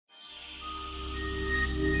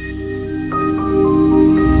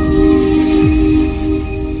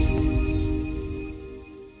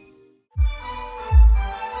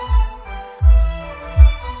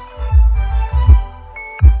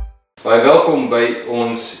Welkom by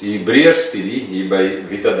ons Hebreërs studie hier by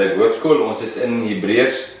Vita Dei Woordskool. Ons is in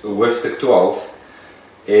Hebreërs hoofstuk 12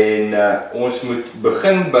 en ons moet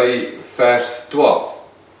begin by vers 12.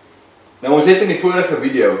 Nou ons het in die vorige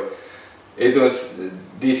video het ons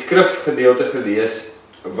die skrifgedeelte gelees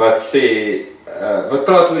wat sê wat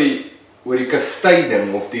praat oor die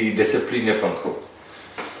kastyding of die dissipline van God.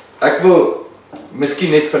 Ek wil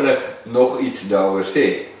miskien net vinnig nog iets daaroor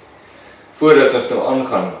sê voordat ons nou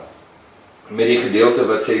aangaan met die gedeelte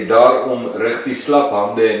wat sê, daarom rig die slap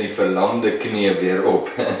hande en die verlamde knie weer op.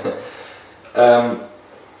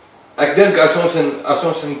 Ek dink as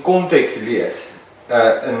ons in konteks lees,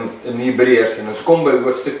 in Hebreërs, en ons kom by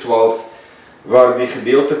hoofstuk 12, waar die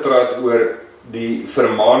gedeelte praat oor die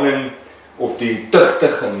vermaning of die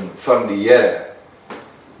tugtiging van die Here,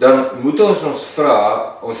 dan moet ons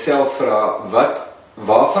onsself vra,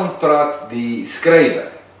 waarvan praat die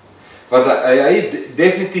skrywer? Want hy het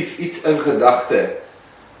definitief iets in gedagte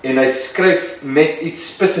en hy skryf met iets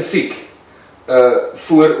spesifiek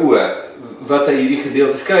voor oë wat hy hierdie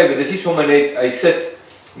gedeelte skryf. Dit is nie sommer net, hy sit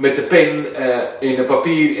met 'n pen en 'n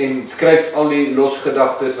papier en skryf al die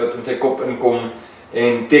losgedagtes wat in sy kop inkom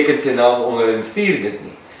en teken sy naam onder en stuur dit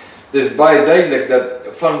nie. Dit is baie duidelik dat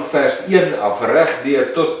van vers 1 af reg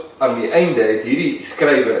deur tot aan die einde het hierdie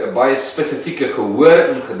skrywer 'n baie spesifieke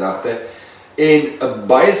gehoor in gedagte en 'n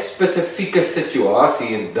baie spesifieke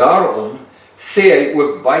situasie en daarom sê hy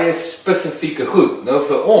ook baie spesifieke goed. Nou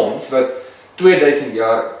vir ons wat 2000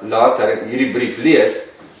 jaar later hierdie brief lees,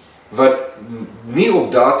 wat nie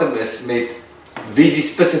op datum is met wie die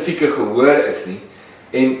spesifieke gehoor is nie,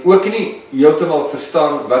 en ook nie heeltemal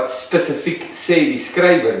verstaan wat spesifiek sê die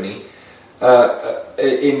skrywer nie,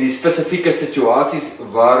 en die spesifieke situasies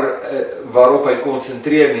waarop hy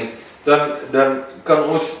konsentreer nie, dan kan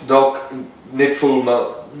ons dalk net voel, maar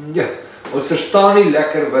ja, ons verstaan nie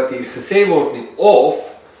lekker wat hier gesê word nie,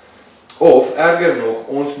 of erger nog,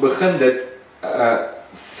 ons begin dit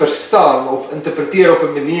verstaan of interpreteer op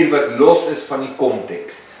 'n manier wat los is van die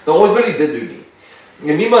konteks. Nou ons wil nie dit doen nie.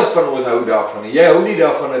 En niemand van ons hou daarvan nie. Jy hou nie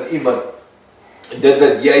daarvan dat iemand, dit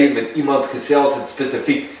wat jy met iemand gesels het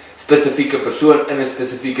spesifieke persoon in 'n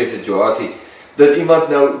spesifieke situasie, dat iemand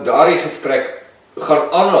nou daardie gesprek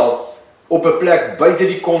gaan aanhaal op 'n plek buite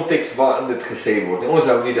die konteks waarin dit gesê word. Ons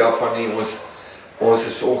hou nie daarvan nie. Ons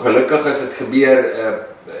is ongelukkig as dit gebeur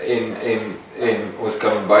en ons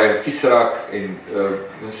kan baie vies raak en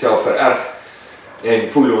onsself vererg en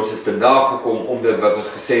voel ons is te nagekom omdat wat ons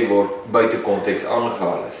gesê word buite konteks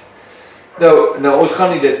aangehaal is. Nou ons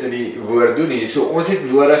gaan nie dit met die woord doen nie. So ons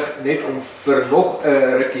het nodig net om vir nog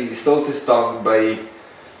 'n rukkie stil te staan by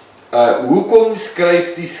hoekom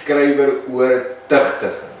skryf die skrywer oor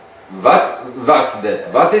tugtiging? Wat was dit?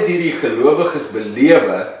 Wat het hierdie gelowiges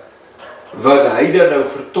belewe wat hy dan nou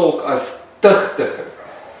vertolk as tugtiging?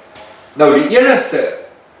 Nou die enigste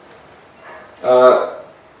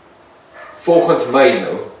volgens my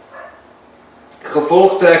nou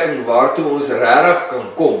gevolgtrekking waartoe ons regtig kan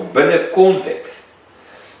kom binne konteks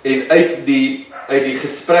en uit die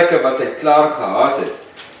gesprekke wat hy klaar gehad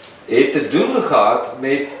het te doen gehad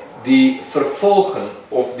met die vervolging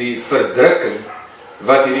of die verdrukking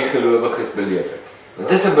wat hierdie gelowiges beleef het.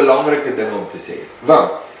 Dit is 'n belangrike ding om te sê,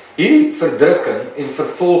 want hierdie verdrukking en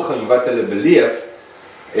vervolging wat hulle beleef,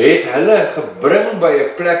 het hulle gebring by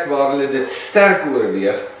 'n plek waar hulle dit sterk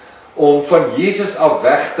oorweeg om van Jesus af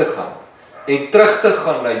weg te gaan en terug te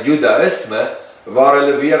gaan na Judaïsme, waar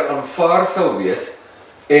hulle weer aanvaar sal wees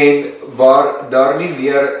en waar daar nie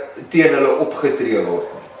meer teen hulle opgetree word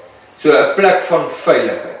nie. So 'n plek van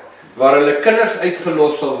veiligheid, waar hulle kinders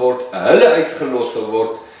uitgelos sal word, hulle uitgelos sal word,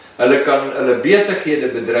 hulle kan hulle besighede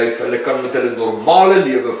bedryf, hulle kan met hulle normale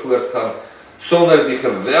lewe voortgaan, sonder die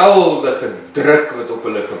geweldige druk wat op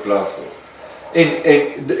hulle geplaas word.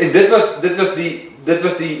 En dit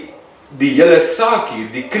was die hele saak hier,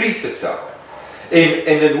 die krisissaak. En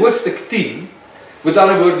in hoofstuk 10, met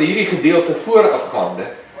ander woorde hierdie gedeelte voorafgaande,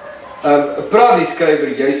 praat die skrywer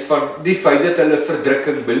juis van die feit dat hulle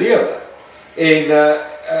verdrukking belewe. En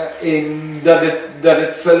dat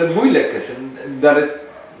dit vir hulle moeilik is en dat dit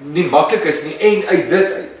nie maklik is nie, en uit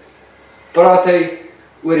dit praat hy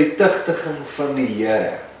oor die tugtiging van die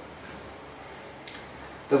Here.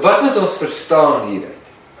 Nou wat moet ons verstaan hieruit?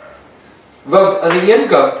 Want aan die een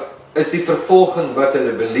kant is die vervolging wat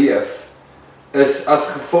hulle beleef, is as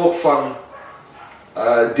gevolg van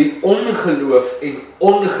die ongeloof en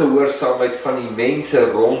ongehoorsaamheid van die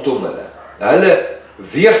mense rondom hulle. Hulle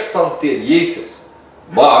weerstand teen Jesus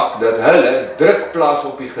maak dat hulle druk plaas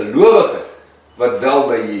op die gelowiges wat wel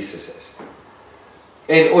by Jesus is.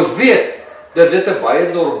 En ons weet dat dit 'n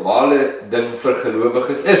baie normale ding vir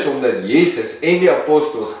gelowiges is, omdat Jesus en die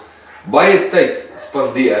apostels baie tyd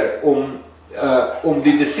spandeer om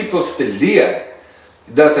die disippels te leer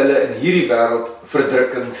dat hulle in hierdie wêreld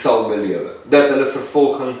verdrukking sal belewe, dat hulle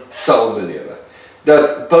vervolging sal belewe.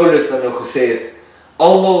 Dat Paulus dan nou gesê het,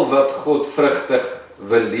 almal wat godvrugtig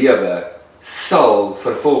wil lewe, sal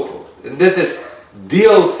vervolg word. En dit is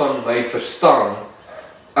deel van my verstaan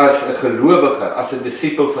as 'n gelowige, as 'n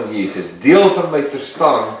disipel van Jesus. Deel van my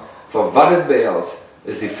verstaan van wat dit behels,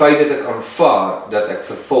 is die feit dat ek aanvaar dat ek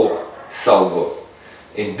vervolg sal word.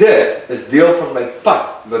 En dit is deel van my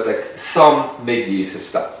pad wat ek saam met Jesus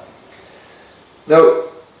stap. Nou,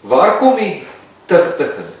 waar kom die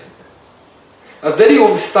tugtiging in? As dit die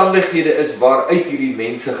omstandighede is waaruit hierdie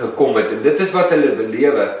mense gekom het, en dit is wat hulle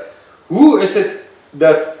belewe, hoe is dit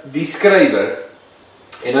dat die skrywer,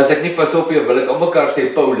 en as ek nie pas op hier, wil ek almekaar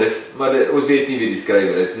sê Paulus, maar ons weet nie wie die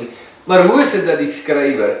skrywer is nie, maar hoe is dit dat die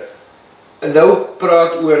skrywer nou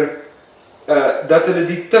praat oor dat hulle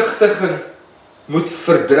die tugtiging moet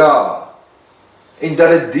verdra, en dat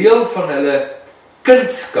dit deel van hulle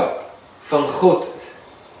kindskap van God is.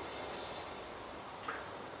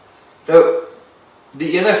 Nou,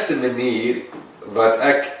 die enigste manier wat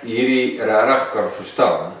ek hierdie regtig kan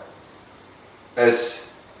verstaan, is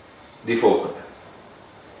die volgende.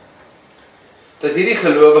 Dat hierdie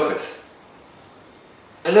gelowiges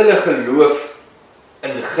in hulle geloof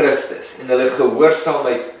in Christus en hulle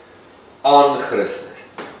gehoorsaamheid aan Christus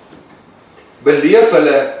beleef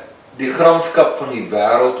hulle die gramskap van die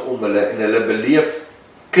wêreld om hulle, en hulle beleef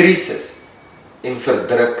krisis en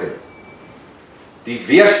verdrukking. Die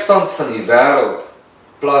weerstand van die wêreld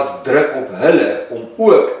plaas druk op hulle om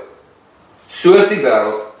ook, soos die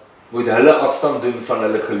wêreld, moet hulle afstand doen van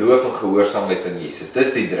hulle geloof en gehoorsaamheid aan Jesus.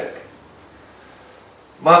 Dis die druk.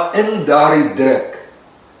 Maar in daardie druk,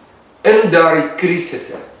 in daardie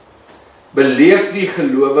krisisse, beleef die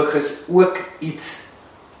gelowiges ook iets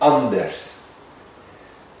anders.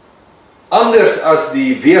 Anders as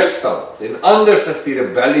die weerstand en anders as die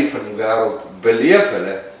rebellie van die wêreld, beleef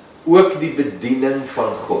hulle ook die bediening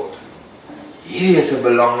van God. Hierdie is 'n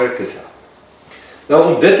belangrike saak. Nou,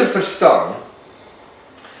 om dit te verstaan,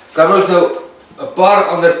 kan ons nou 'n paar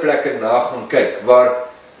ander plekke na gaan kyk,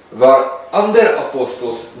 waar ander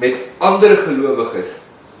apostels met ander gelowiges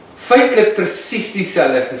feitelik presies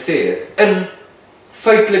dieselfde gesê het, in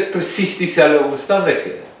feitelik presies dieselfde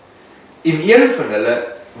omstandighede. En een van hulle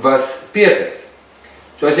was Petrus.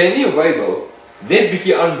 So as jy in jou Bybel net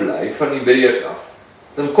bietjie aanbly van Hebreërs af,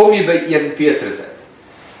 dan kom jy by 1 Petrus uit.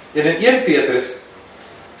 En in 1 Petrus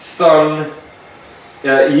staan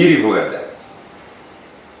hierdie woorde.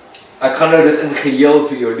 Ek gaan nou dit in geheel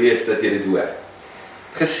vir jou lees, dat jy dit hoor.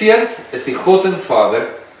 Geseënd is die God en Vader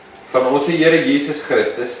van ons Here Jesus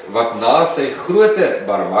Christus, wat na sy groote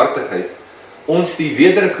barmhartigheid ons die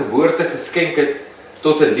wedergeboorte geskenk het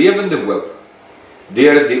tot 'n lewende hoop,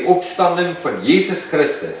 deur die opstanding van Jesus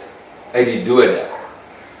Christus uit die dode,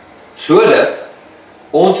 sodat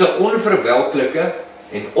ons 'n onverwelklike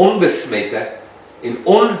en onbesmette en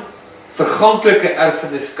onverganklike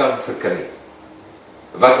erfenis kan verkry,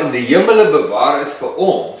 wat in die hemele bewaar is vir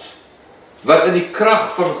ons, wat in die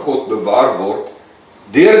krag van God bewaar word,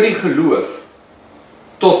 deur die geloof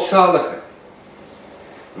tot saligheid,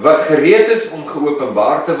 wat gereed is om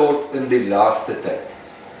geopenbaar te word in die laaste tyd.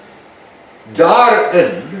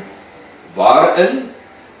 Waarin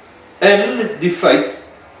die feit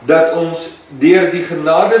dat ons deur die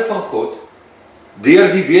genade van God,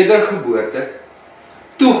 deur die wedergeboorte,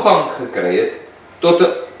 toegang gekry het tot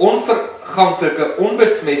 'n onverganklike,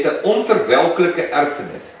 onbesmette, onverwelklike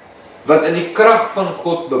erfenis, wat in die krag van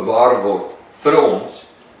God bewaar word vir ons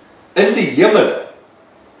in die hemele.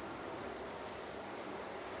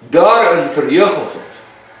 Daarin verheug ons.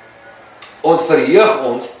 Ons verheug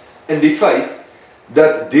ons in die feit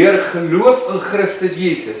dat deur geloof in Christus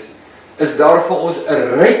Jesus is daar vir ons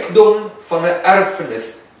 'n rykdom van 'n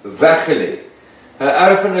erfenis weggelê. 'n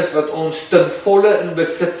Erfenis wat ons ten volle in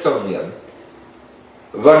besit sal neem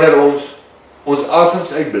wanneer ons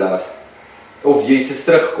asems uitblaas of Jesus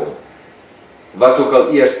terugkom, wat ook al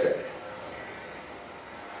eerste is.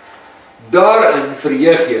 Daarin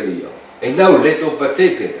verheug julle jou. En nou let op wat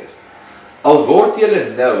sê Petrus. Al word julle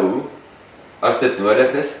nou, as dit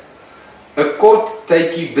nodig is, 'n kort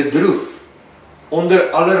tydjie bedroef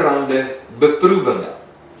onder allerhande beproewinge,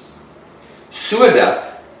 sodat,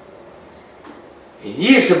 en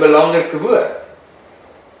hier is 'n belangrike woord,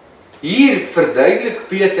 hier verduidelik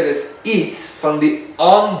Petrus iets van die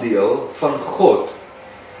aandeel van God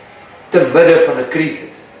te midde van 'n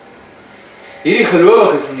krisis. Hierdie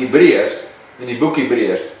gelowiges in Hebreërs, in die boek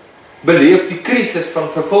Hebreërs, beleef die krisis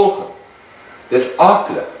van vervolging. Dis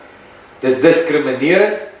akelig, dis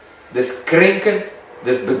diskriminerend, dis krenkend,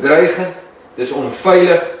 dis bedreigend, dis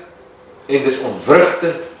onveilig en dis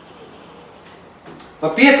ontwrigtend.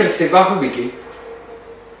 Maar Petrus sê, wag 'n bietjie,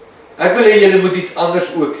 ek wil hê julle moet iets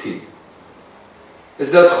anders ook sien.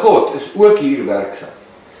 Is dat God is ook hier werksaam.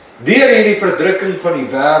 Deur hierdie verdrukking van die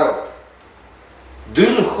wêreld,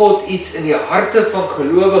 doen God iets in die harte van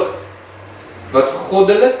gelowiges, wat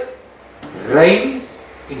goddelik, rein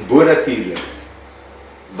en bonatuurlik is.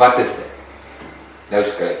 Wat is dit? Nou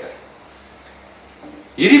skryf hy.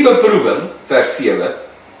 Hierdie beproewing, vers 7,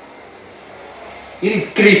 hierdie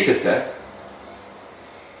krisisse,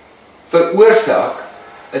 veroorsaak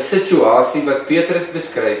 'n situasie wat Petrus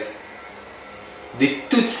beskryf, die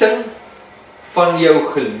toetsing van jou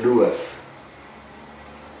geloof.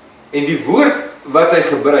 En die woord wat hy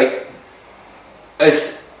gebruik, is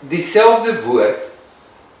dieselfde woord,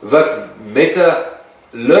 wat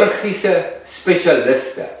metallurgiese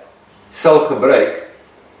spesialiste sal gebruik,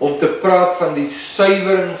 om te praat van die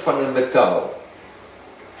suiwering van 'n metaal,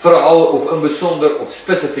 veral of in besonder of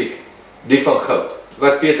spesifiek die van goud,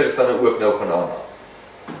 wat Petrus dan ook nou gaan aanhaal.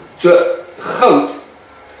 So, goud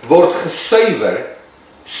word gesuiwer,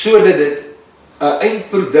 sodat dit 'n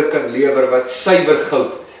eindproduk kan lewer wat suiwer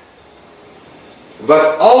goud is.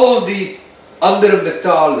 Wat al die ander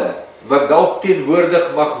metale, wat dalk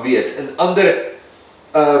teenwoordig mag wees, en ander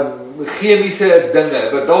chemiese dinge,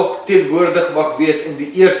 wat dalk teenwoordig mag wees in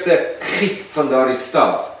die eerste giet van daardie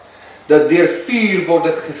staaf, dat deur vuur word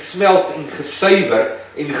dit gesmelt en gesuiwer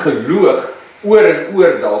en geloog oor en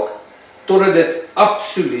oor dalk, totdat dit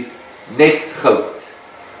absoluut net goud is.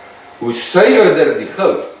 Hoe suiwerder die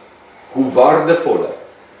goud, hoe waardevoller,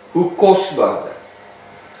 hoe kosbaarder.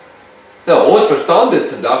 Nou, ons verstaan dit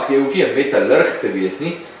vandag, jy hoef nie 'n metallurg te wees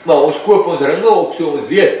nie, maar ons koop ons ringe ook so, ons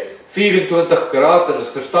weet, 24 karaat, en ons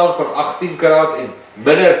verstaan van 18 karaat en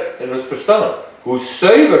minder, en ons verstaan, hoe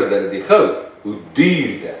suiwerder die goud, hoe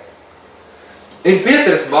duurder. En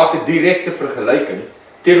Petrus maak 'n direkte vergelyking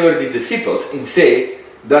teenoor die disippels, en sê,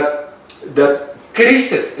 dat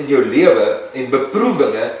krisis in jou lewe, en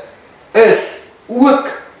beproewinge, is ook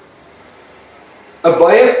 'n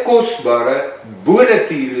baie kosbare,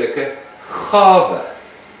 bonatuurlike gawe,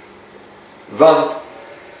 want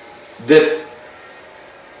dit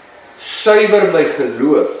suiwer my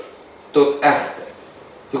geloof tot egte.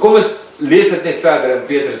 So kom ons lees dit net verder in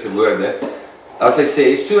Petrus se woorde, as hy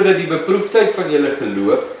sê, sodat die beproefdheid van julle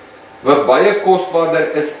geloof, wat baie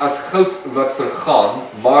kosbaarder is as goud wat vergaan,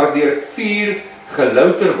 maar deur vuur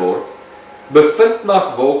gelouter word, bevind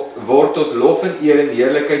mag word tot lof en eer en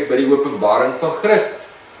heerlikheid by die openbaring van Christus.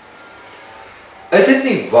 Is dit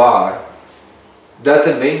nie waar, dat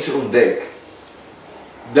 'n mens ontdek,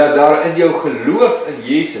 dat daar in jou geloof in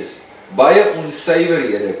Jesus, baie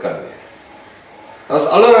onsuiverhede kan wees? Daar's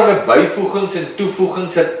allerlei byvoegings en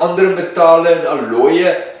toevoegings en ander metale en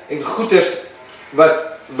alloye en goeders wat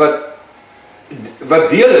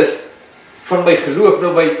deel is van my geloof,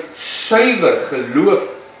 nou my suiwer geloof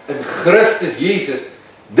in Christus Jesus,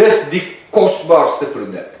 dis die kosbaarste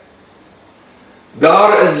produk.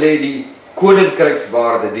 Daarin lê die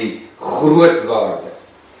koninkrykswaarde, die grootwaarde.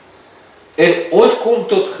 En ons kom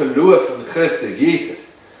tot geloof in Christus Jesus,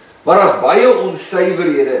 maar as baie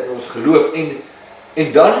onsuiverhede in ons geloof,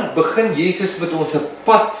 en dan begin Jesus met ons 'n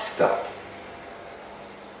pad stap.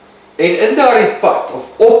 En in daardie pad, of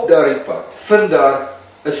op daardie pad, vind daar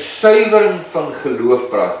 'n suiwering van geloof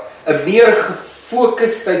plaas, 'n meer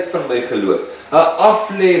gefokustheid van my geloof, 'n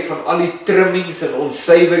aflê van al die trimmings en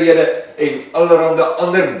onsuiverhede en allerhande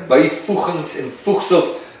ander byvoegings en voegsels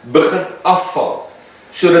begin afval,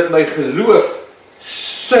 sodat my geloof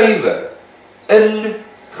suiwer in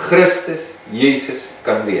Christus Jesus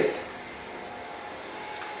kan wees.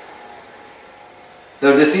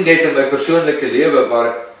 Nou, dis nie net in my persoonlike lewe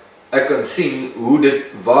waar ek kan sien hoe dit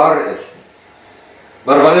waar is nie.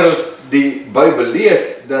 Maar wanneer ons die Bybel lees,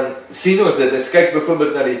 dan sien ons dit. Ons kyk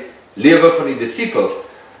byvoorbeeld na die lewe van die disippels.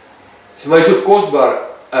 Dit is vir my so kosbaar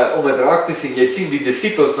om dit raak te sien. Jy sien die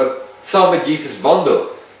disippels wat saam met Jesus wandel.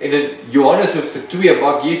 En in Johannes hoofstuk 2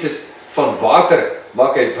 maak Jesus van water,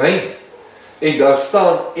 maak hy wyn. En daar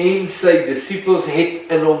staan, en sy disippels het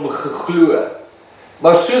in hom geglo.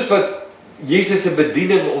 Maar soos wat Jesus se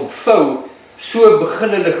bediening ontvou, so begin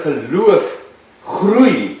hulle geloof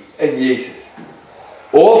groei in Jesus.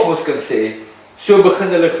 Of ons kan sê, so begin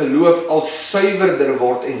hulle geloof al suiwerder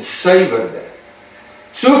word en suiwerder.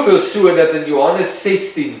 Soveel so dat in Johannes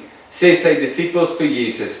 16 sê sy disippels vir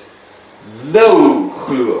Jesus, nou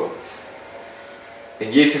glo ons.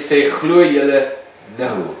 En Jesus sê, glo julle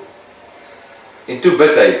nou. En toe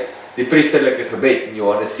bid hy, die priesterlike gebed in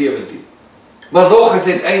Johannes 17. Maar nog is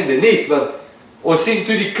dit einde nie, want ons sien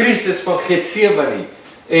toe die krisis van Getsemane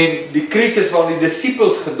en die krisis waarin die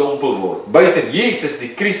disippels gedompel word, buiten Jesus,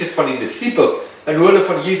 die krisis van die disippels, en hoe hulle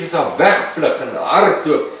van Jesus af wegvlug en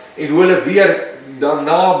hardloop, en hoe hulle weer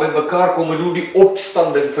daarna by mekaar kom, en hoe die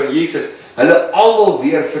opstanding van Jesus, hulle almal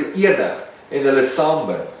weer verenig, en hulle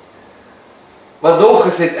saambring. Maar nog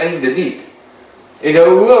is dit einde nie. En nou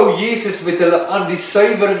hoe hou Jesus met hulle aan die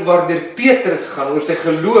suiwering waardeur Petrus gaan, oor sy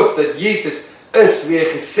geloof dat Jesus is wie hy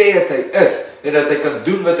gesê het hy is, en dat hy kan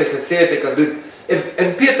doen wat hy gesê het hy kan doen.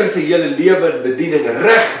 En Petrus se hele lewe en bediening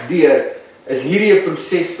regdeur is hierdie 'n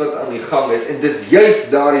proses wat aan die gang is, en dis juis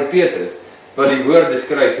daardie Petrus wat die woorde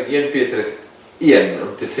skryf in 1 Petrus 1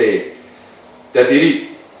 om te sê dat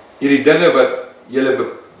hierdie dinge wat julle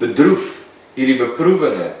bedroef, hierdie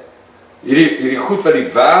beproewinge, hierdie goed wat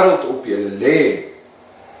die wêreld op julle lê,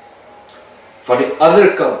 van die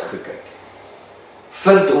ander kant gekyk,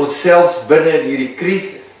 vind ons selfs binne in hierdie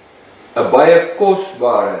krisis 'n baie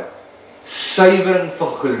kosbare suiwering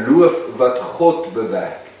van geloof wat God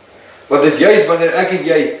bewerk. Want dis juis wanneer ek en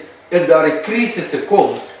jy in daardie krisisse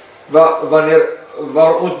kom,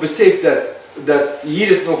 waar ons besef dat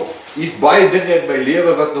hier's baie dinge in my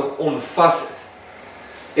lewe wat nog onvas is.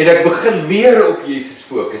 En ek begin meer op Jesus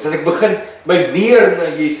fokus, en ek begin my meer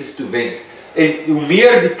na Jesus toe wend. En hoe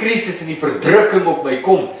meer die krisis en die verdrukking op my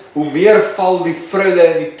kom, hoe meer val die frulle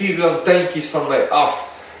en die tierlantijntjies van my af,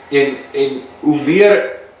 en hoe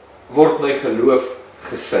meer word my geloof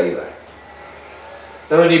gesuiwer.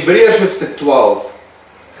 Nou in Hebreërs hoofstuk 12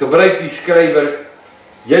 gebruik die skrywer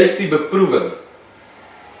juist die beproewing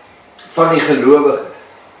van die gelowiges,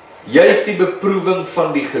 juist die beproewing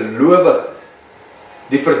van die gelowiges,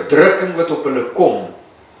 die verdrukking wat op hulle kom,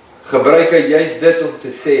 gebruik hy juist dit om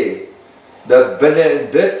te sê, dat binne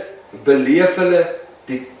in dit beleef hulle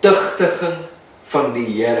die tugtiging van die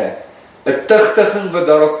Here, 'n tugtiging wat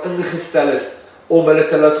daarop ingestel is om hulle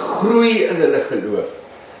te laat groei in hulle geloof,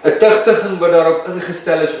 'n tugtiging wat daarop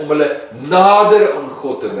ingestel is om hulle nader aan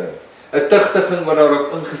God te bring, 'n tugtiging wat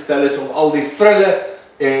daarop ingestel is om al die frulle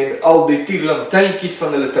en al die tierlantijntjies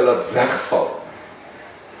van hulle te laat wegval,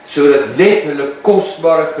 sodat net hulle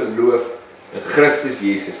kosbare geloof in Christus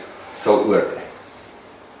Jesus sal oorbly.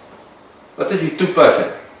 Wat is die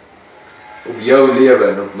toepassing op jou lewe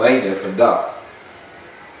en op myne vandag?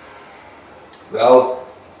 Wel,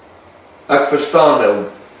 ek verstaan nou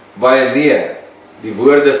baie meer die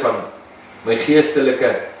woorde van my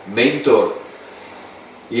geestelike mentor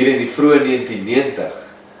hier in die vroeë 1990s,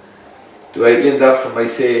 toe hy eendag vir my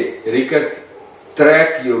sê, Richard,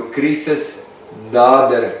 trek jou krisis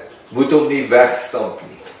nader, moet hom nie wegstamp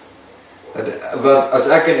nie. Want as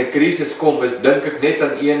ek in 'n krisis kom, dink ek net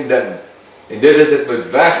aan een ding, en dit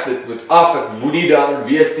moet weg, dit moet af, ek moet nie daarin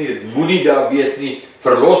wees nie, dit moet nie daar wees nie,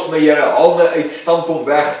 verlos my Here, haal my uit, stamp hom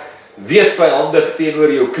weg, wees vyhandig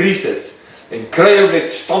teenoor jou krisis, en kry hom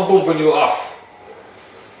net, stamp hom van jou af.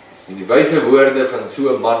 En die wyse woorde van so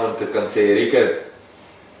 'n man om te kan sê, Richard,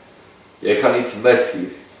 jy gaan iets mis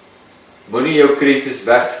hier, moenie jou krisis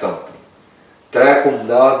wegstamp nie, trek hom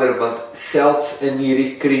nader, want selfs in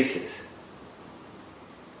hierdie krisis,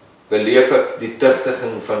 beleef ek die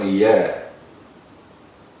tugtiging van die Here,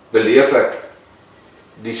 beleef ek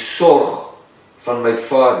die sorg van my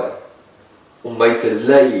Vader, om my te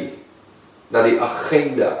lei na die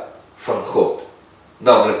agenda van God,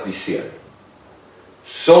 naamlik die Seun.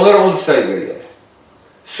 Sonder onsuiverhede,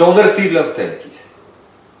 sonder tierlantijntjies,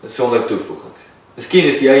 en sonder toevoegings. Miskien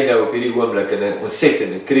is jy nou op hierdie oomblik in 'n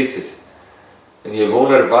ontsettende krisis, en jy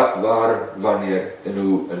wonder wat, waar, wanneer, en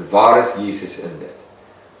hoe, en waar is Jesus in dit?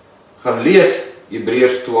 Gaan lees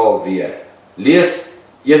Hebreërs 12 weer, lees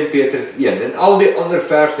 1 Petrus 1, en al die ander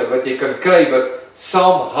verse wat jy kan kry, wat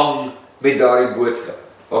saamhang met daardie boodskap,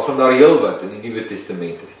 waarvan daar heel wat in die Nuwe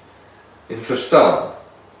Testament is, en verstaan,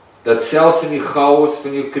 dat selfs in die chaos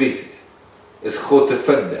van jou krisis, is God te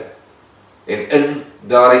vind, en in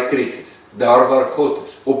daardie krisis, daar waar God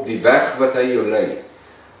is, op die weg wat hy jou lei,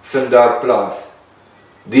 vind daar plaas,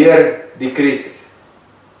 deur die krisis,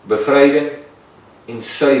 bevryding en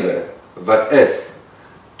suiwering, wat is,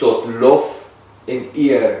 tot lof en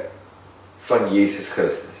eer van Jesus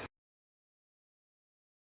Christus.